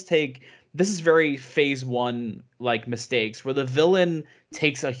villains take this is very phase one like mistakes where the villain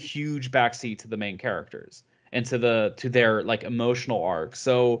takes a huge backseat to the main characters and to their like emotional arc.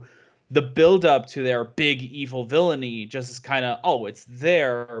 So the build up to their big evil villainy just is kind of oh it's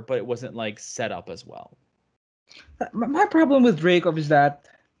there but it wasn't like set up as well. My problem with Dracov is that,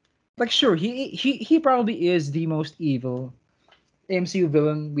 like, sure, he probably is the most evil MCU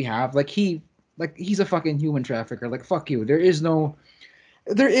villain we have. Like he's a fucking human trafficker. Like fuck you. There is no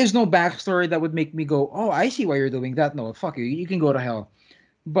backstory that would make me go, oh, I see why you're doing that. No, fuck you. You can go to hell.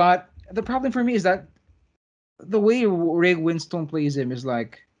 But the problem for me is that the way Ray Winstone plays him is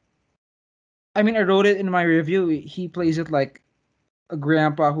like, I mean, I wrote it in my review. He plays it like a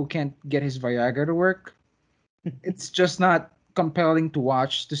grandpa who can't get his Viagra to work. It's just not compelling to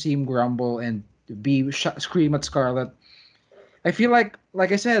watch to see him grumble and scream at Scarlet. I feel like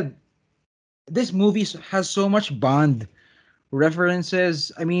I said, this movie has so much Bond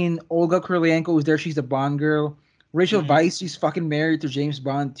references. I mean, Olga Kurylenko is there. She's a Bond girl. Rachel Mm-hmm. Weisz, she's fucking married to James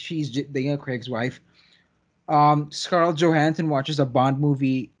Bond. She's Daniel Craig's wife. Scarlett Johansson watches a Bond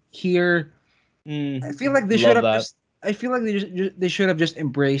movie here. I feel like they should Love have that. just. I feel like they should have just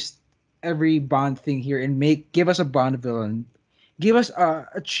embraced every Bond thing here and give us a Bond villain, give us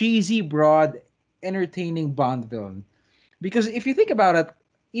a cheesy, broad, entertaining Bond villain. Because if you think about it,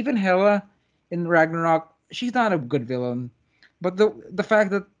 even Hela in Ragnarok, she's not a good villain, but the fact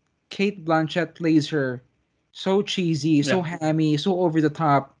that Kate Blanchett plays her so cheesy, so Yeah. hammy, so over the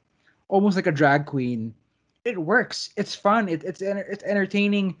top, almost like a drag queen, it works. It's fun. It's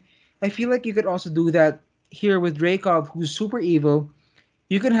entertaining. I feel like you could also do that here with Dreykov, who's super evil.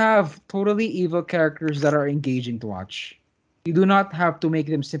 You can have totally evil characters that are engaging to watch. You do not have to make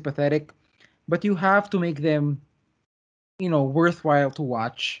them sympathetic, but you have to make them, worthwhile to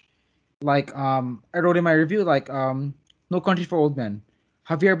watch. Like I wrote in my review, like No Country for Old Men.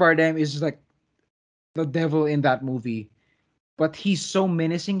 Javier Bardem is like the devil in that movie, but he's so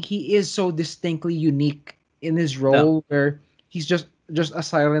menacing. He is so distinctly unique in his No. role where he's just a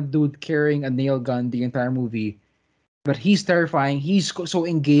silent dude carrying a nail gun the entire movie. But he's terrifying. He's so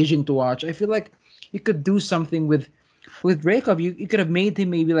engaging to watch. I feel like you could do something with Dreykov. You could have made him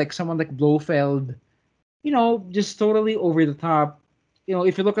maybe like someone like Blofeld, just totally over the top.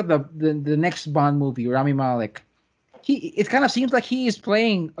 If you look at the next Bond movie, Rami Malek, it kind of seems like he is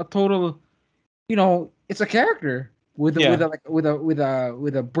playing a total, it's a character with Yeah. a like with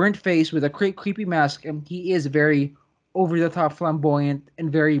a burnt face, with a creepy mask, and he is very over the top, flamboyant,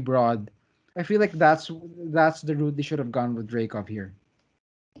 and very broad. I feel like that's the route they should have gone with Dreykov here.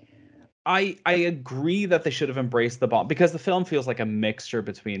 I agree that they should have embraced the Bond because the film feels like a mixture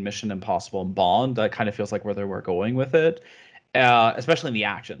between Mission Impossible and Bond. That kind of feels like where they were going with it, especially in the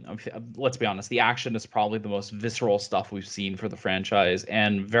action. Let's be honest, the action is probably the most visceral stuff we've seen for the franchise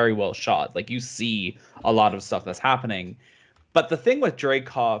and very well shot. Like you see a lot of stuff that's happening. But the thing with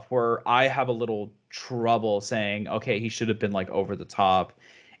Dreykov, where I have a little trouble saying, okay, he should have been like over the top,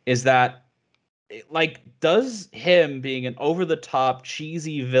 is that like does him being an over the top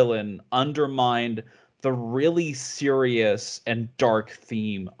cheesy villain undermine the really serious and dark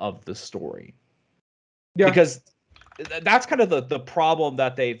theme of the story? Yeah, Because that's kind of the problem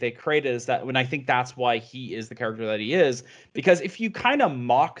that they created, is that when I think that's why he is the character that he is, because if you kind of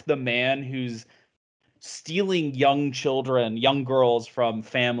mock the man who's stealing young children, young girls from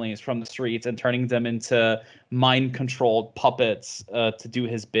families from the streets and turning them into mind controlled puppets to do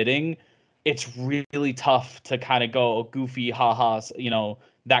his bidding, it's really tough to kind of go goofy, haha,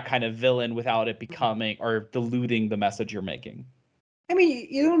 that kind of villain without it becoming or diluting the message you're making. I mean,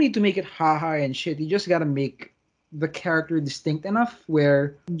 you don't need to make it haha and shit. You just gotta make the character distinct enough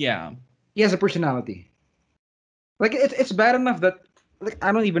where Yeah. he has a personality. Like it's bad enough that like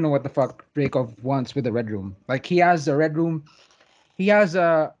I don't even know what the fuck Dreykov wants with the Red Room. Like he has a Red Room, he has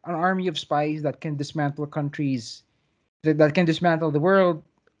an army of spies that can dismantle countries, that can dismantle the world.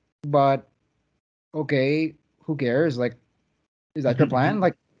 But okay, who cares? Like, is that your plan?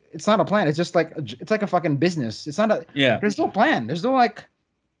 Like, it's not a plan. It's just like it's like a fucking business. It's not a. Yeah. There's no plan. There's no like,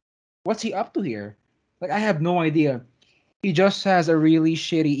 what's he up to here? Like, I have no idea. He just has a really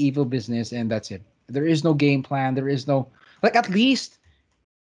shitty evil business, and that's it. There is no game plan. There is no like. At least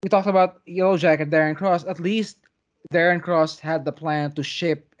we talked about Yellow Jacket, Darren Cross. At least Darren Cross had the plan to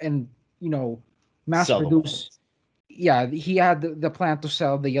ship and mass Sell the produce. weapons. Yeah, he had the plan to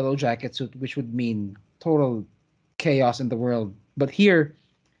sell the Yellow Jacket suit, which would mean total chaos in the world. But here,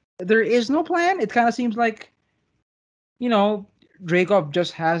 there is no plan. It kind of seems like you know Dreykov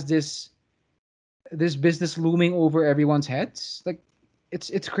just has this business looming over everyone's heads. Like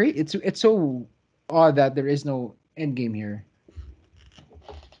it's great. It's so odd that there is no end game here.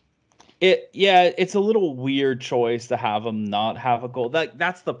 It's a little weird choice to have him not have a goal.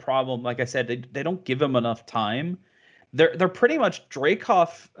 That's the problem. Like I said, they don't give him enough time. They're pretty much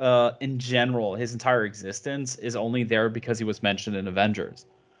Dreykov in general, his entire existence is only there because he was mentioned in Avengers.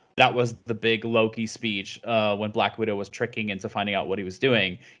 That was the big Loki speech when Black Widow was tricking into finding out what he was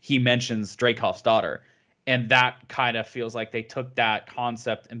doing. He mentions Dreykov's daughter. And that kind of feels like they took that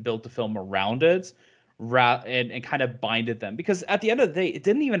concept and built the film around it, and kind of binded them. Because at the end of the day, it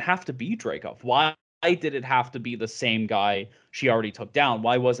didn't even have to be Dreykov. Why did it have to be the same guy she already took down?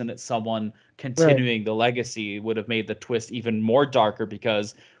 Why wasn't it someone Right. continuing the legacy? Would have made the twist even more darker,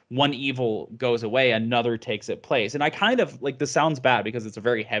 because one evil goes away, another takes its place. And I kind of like, this sounds bad because it's a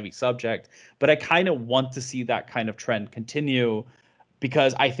very heavy subject, but I kind of want to see that kind of trend continue,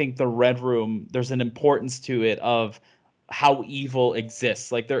 because I think the Red Room, there's an importance to it of how evil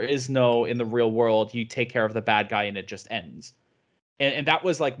exists. Like, there is no, in the real world, you take care of the bad guy and it just ends. And that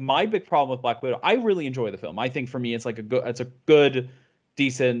was like my big problem with Black Widow. I really enjoy the film. I think for me, it's a good,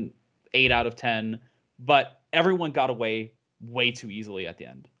 decent 8 out of 10. But everyone got away way too easily at the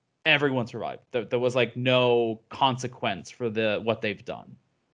end. Everyone survived. There was like no consequence for what they've done.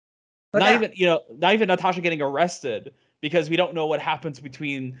 Like Not even Natasha getting arrested, because we don't know what happens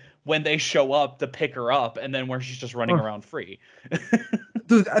between when they show up to pick her up and then where she's just running oh, around free.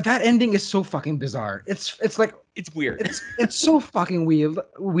 dude, that ending is so fucking bizarre. It's like It's weird. it's so fucking weird.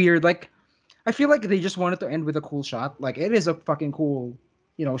 Weird. Like I feel like they just wanted to end with a cool shot. Like it is a fucking cool,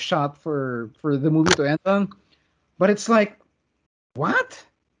 shot for the movie to end on. But it's like, what?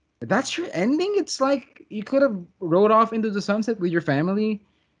 That's your ending? It's like you could have rode off into the sunset with your family.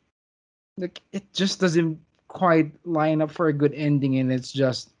 Like it just doesn't quite line up for a good ending, and it's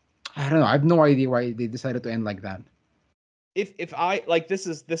just I don't know. I have no idea why they decided to end like that. If I like, this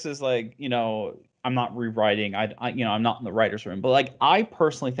is like, I'm not rewriting. I'm not in the writers room, but like, I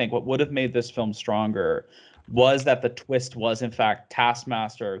personally think what would have made this film stronger was that the twist was in fact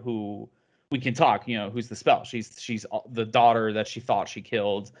Taskmaster, who we can talk, who's the spell. She's the daughter that she thought she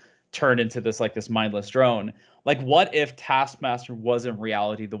killed, turned into this mindless drone. Like, what if Taskmaster was in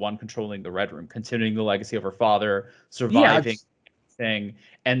reality the one controlling the Red Room, continuing the legacy of her father, Yeah, surviving thing,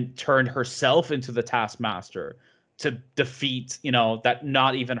 and turned herself into the Taskmaster to defeat, that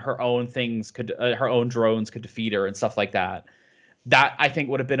not even her own drones could defeat her and stuff like that. That I think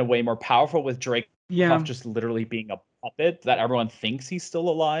would have been a way more powerful, with Drake yeah, just literally being a puppet that everyone thinks he's still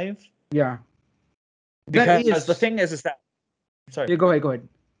alive. yeah. That Because the is. thing is that, sorry, Yeah, go ahead, go ahead.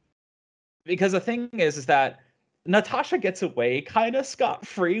 because the thing is that Natasha gets away kind of scot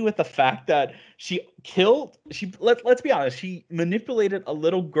free with the fact that let's be honest, she manipulated a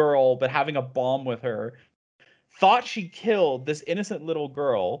little girl, but having a bomb with her, thought she killed this innocent little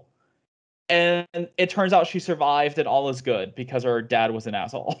girl, and it turns out she survived and all is good because her dad was an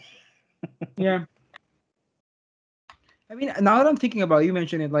asshole. Yeah. I mean, now that I'm thinking about it, you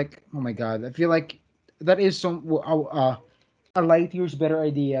mentioned it, like, oh my god, I feel like that is a light years better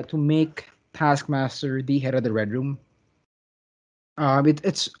idea to make Taskmaster the head of the Red Room.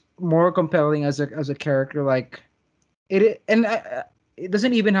 It's more compelling as a character. Like it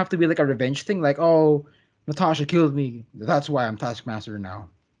doesn't even have to be like a revenge thing. Like, oh, Natasha killed me. That's why I'm Taskmaster now.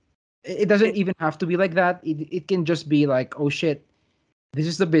 It doesn't It even have to be like that. It can just be like, oh shit, this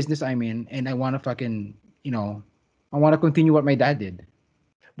is the business I'm in, and I want to fucking, I want to continue what my dad did.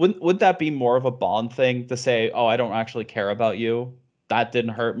 would that be more of a Bond thing to say, "Oh, I don't actually care about you. That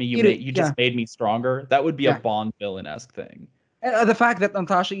didn't hurt me. You Yeah, just made me stronger." That would be a yeah. Bond villain-esque thing. And the fact that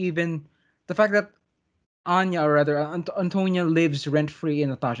Natasha even, the fact that Anya, or rather Antonia, lives rent free in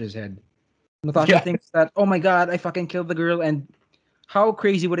Natasha's head. Natasha Yeah. thinks that, oh my god, I fucking killed the girl, and how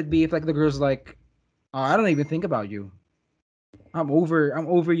crazy would it be if like the girl's like, I don't even think about you. I'm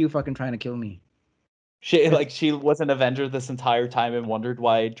over you fucking trying to kill me. It's She was an Avenger this entire time and wondered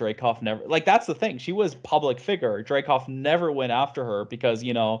why Dreykov never like that's the thing. She was public figure. Dreykov never went after her because,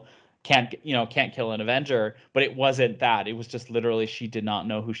 can't kill an Avenger, but it wasn't that. It was just literally she did not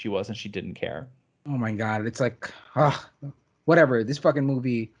know who she was and she didn't care. oh my god, it's like whatever. This fucking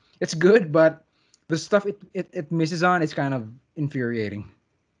movie, it's good, but the stuff it misses on is kind of infuriating.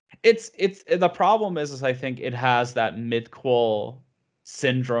 It's the problem is I think it has that midquel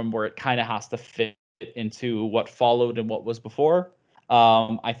syndrome where it kind of has to fit into what followed and what was before.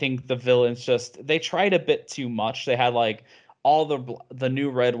 I think the villains just they tried a bit too much. They had like all the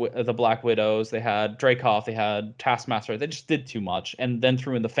new the Black Widows. They had Dreykov. They had Taskmaster. They just did too much, and then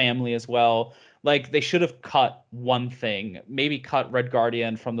threw in the family as well. Like they should have cut one thing, maybe cut Red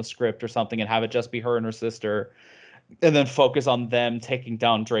Guardian from the script or something, and have it just be her and her sister and then focus on them taking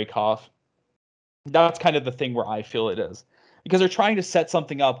down Dreykov. That's kind of the thing where I feel it is. Because they're trying to set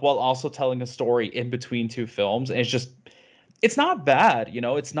something up while also telling a story in between two films. And it's not bad,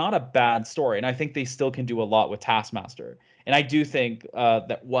 it's not a bad story. And I think they still can do a lot with Taskmaster. And I do think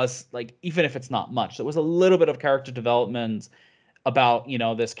that was like, even if it's not much, there was a little bit of character development about,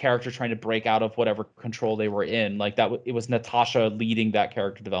 this character trying to break out of whatever control they were in. Like it was Natasha leading that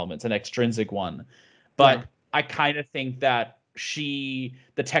character development. It's an extrinsic one. Yeah. But I kind of think that the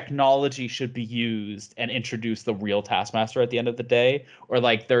technology should be used and introduce the real Taskmaster at the end of the day, or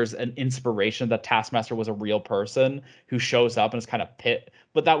like there's an inspiration that Taskmaster was a real person who shows up and is kind of pit,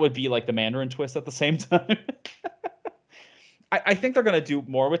 but that would be like the Mandarin twist at the same time. I think they're gonna do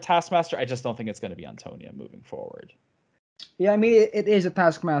more with Taskmaster. I just don't think it's gonna be Antonia moving forward. Yeah, I mean it is a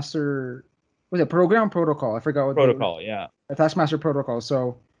Taskmaster. Was it program protocol? I forgot what they were. Protocol, yeah. A Taskmaster protocol.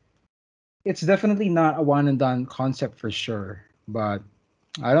 So it's definitely not a one and done concept for sure. But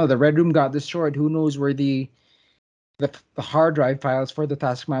I don't know. The Red Room got destroyed. Who knows where the hard drive files for the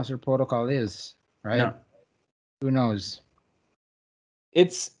Taskmaster protocol is? Right? No. Who knows?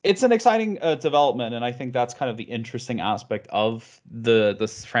 It's an exciting development, and I think that's kind of the interesting aspect of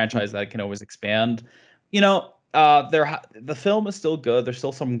this franchise that can always expand. The film is still good. There's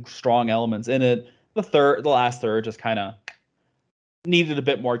still some strong elements in it. The last third, just kind of needed a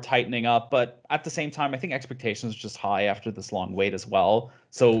bit more tightening up, but at the same time, I think expectations are just high after this long wait as well.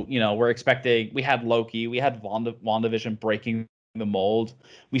 So, we had Loki, we had WandaVision breaking the mold.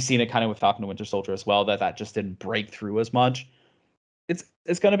 We've seen it kind of with Falcon and Winter Soldier as well, that just didn't break through as much.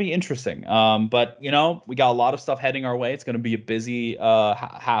 It's going to be interesting. But we got a lot of stuff heading our way. It's going to be a busy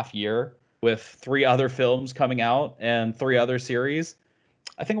half year with 3 other films coming out and 3 other series.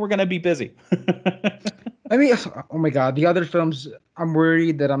 I think we're going to be busy. I mean, oh my god, the other films. I'm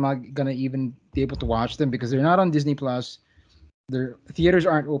worried that I'm not gonna even be able to watch them because they're not on Disney Plus. Their theaters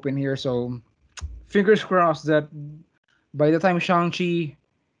aren't open here, so fingers crossed that by the time Shang-Chi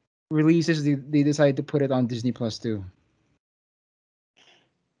releases, they decide to put it on Disney Plus too.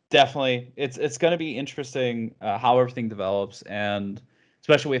 Definitely, it's going to be interesting how everything develops, and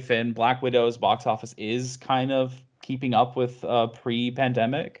especially within Black Widow's box office is kind of keeping up with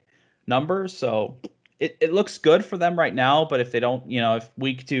pre-pandemic numbers. So it looks good for them right now. But if they don't, if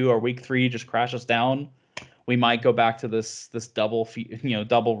week 2 or week 3 just crashes down, we might go back to this double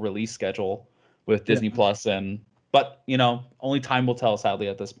release schedule with Yeah. Disney Plus. But only time will tell, sadly,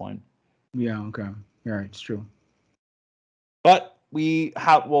 at this point. Yeah. Okay. Yeah, it's true. But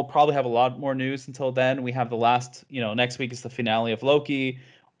we'll probably have a lot more news until then. We have the last, next week is the finale of Loki.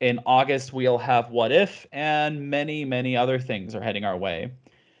 In August, we'll have What If, and many, many other things are heading our way.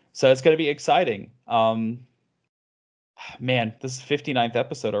 So it's going to be exciting. Man, this is 59th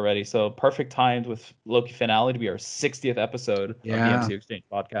episode already. So perfect timed with Loki finale to be our 60th episode of the Yeah. MCUExchange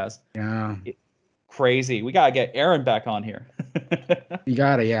podcast. Yeah. Crazy. We got to get Aaron back on here. You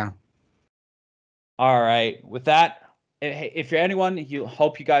gotta. Yeah. All right. With that, if you're anyone, you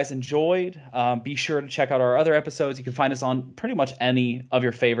hope you guys enjoyed. Be sure to check out our other episodes. You can find us on pretty much any of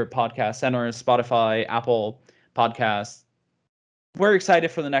your favorite podcast centers, Spotify, Apple Podcasts. We're excited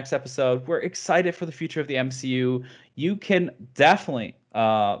for the next episode. We're excited for the future of the MCU. You can definitely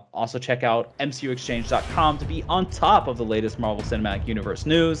Also check out MCUExchange.com to be on top of the latest Marvel Cinematic Universe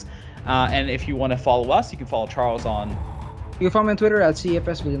news. And if you want to follow us, you can follow Charles on. You can follow me on Twitter at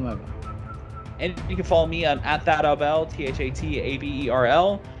CFS11. And you can follow me at thataberl,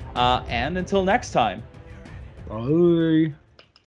 THATABERL. And until next time. Bye.